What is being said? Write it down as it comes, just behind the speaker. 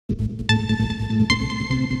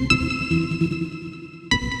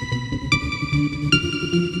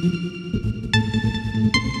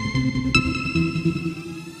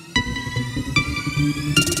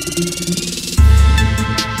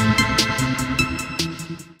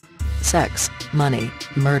Sex, Money,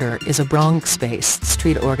 Murder is a Bronx-based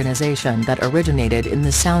street organization that originated in the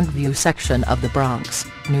Soundview section of the Bronx,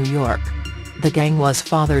 New York. The gang was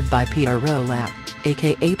fathered by Peter Rolak,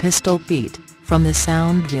 aka Pistol Pete, from the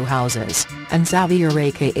Soundview houses, and Xavier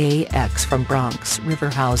aka X from Bronx River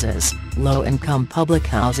houses, low-income public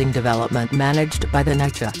housing development managed by the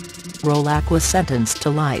NYCHA. Rolak was sentenced to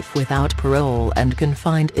life without parole and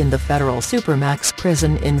confined in the federal Supermax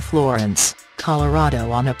prison in Florence,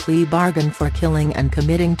 Colorado on a plea bargain for killing and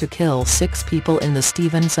committing to kill 6 people in the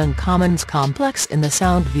Stevenson Commons complex in the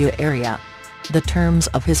Soundview area. The terms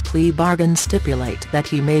of his plea bargain stipulate that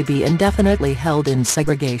he may be indefinitely held in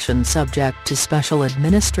segregation subject to special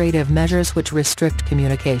administrative measures which restrict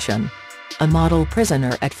communication. A model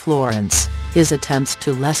prisoner at Florence, his attempts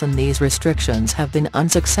to lessen these restrictions have been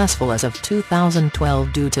unsuccessful as of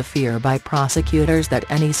 2012 due to fear by prosecutors that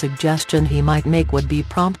any suggestion he might make would be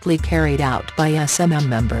promptly carried out by SMM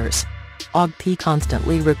members. OGP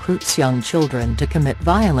constantly recruits young children to commit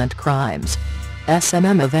violent crimes.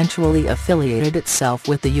 SMM eventually affiliated itself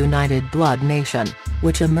with the United Blood Nation,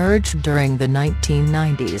 which emerged during the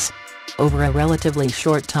 1990s. Over a relatively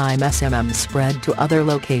short time SMM spread to other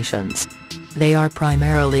locations. They are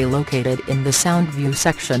primarily located in the Soundview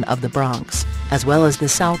section of the Bronx, as well as the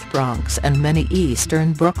South Bronx and many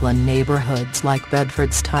eastern Brooklyn neighborhoods like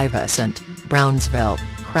Bedford-Stuyvesant, Brownsville,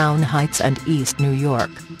 Crown Heights and East New York.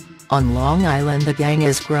 On Long Island the gang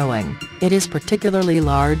is growing. It is particularly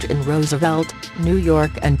large in Roosevelt, New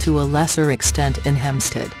York and to a lesser extent in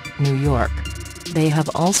Hempstead, New York. They have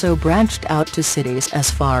also branched out to cities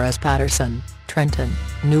as far as Paterson, Trenton,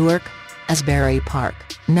 Newark, Asbury Park,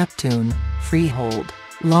 Neptune, Freehold,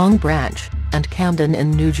 Long Branch, and Camden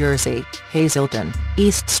in New Jersey, Hazleton,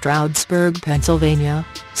 East Stroudsburg, Pennsylvania,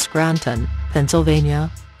 Scranton,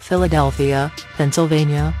 Pennsylvania, Philadelphia,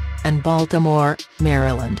 Pennsylvania, and Baltimore,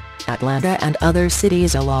 Maryland, Atlanta and other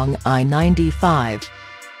cities along I-95.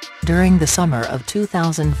 During the summer of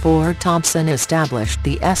 2004 Thompson established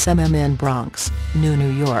the SMM in Bronx, New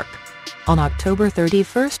York. On October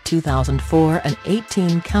 31, 2004 an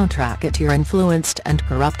 18-count Racketeer-Influenced and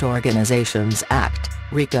Corrupt Organizations Act,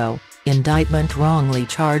 RICO, indictment wrongly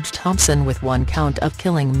charged Thompson with 1 count of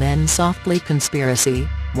killing men softly conspiracy,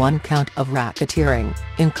 1 count of racketeering,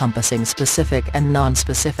 encompassing specific and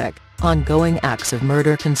non-specific, ongoing acts of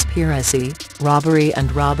murder conspiracy, robbery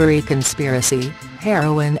and robbery conspiracy,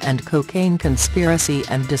 heroin and cocaine conspiracy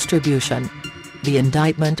and distribution. The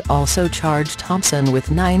indictment also charged Thompson with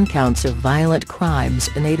 9 counts of violent crimes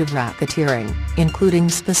in aid of racketeering, including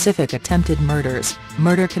specific attempted murders,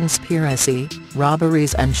 murder conspiracy,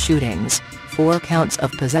 robberies and shootings, 4 counts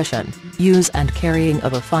of possession, use and carrying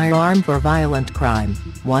of a firearm for violent crime,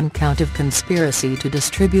 1 count of conspiracy to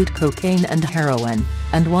distribute cocaine and heroin,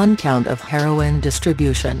 and 1 count of heroin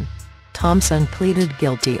distribution. Thompson pleaded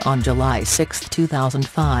guilty on July 6,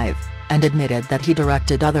 2005. And admitted that he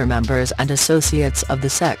directed other members and associates of the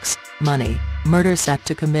Sex, Money, Murder set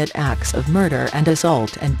to commit acts of murder and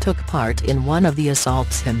assault and took part in one of the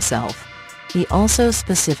assaults himself. He also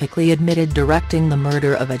specifically admitted directing the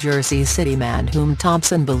murder of a Jersey City man whom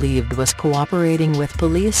Thompson believed was cooperating with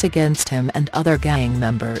police against him and other gang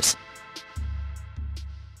members.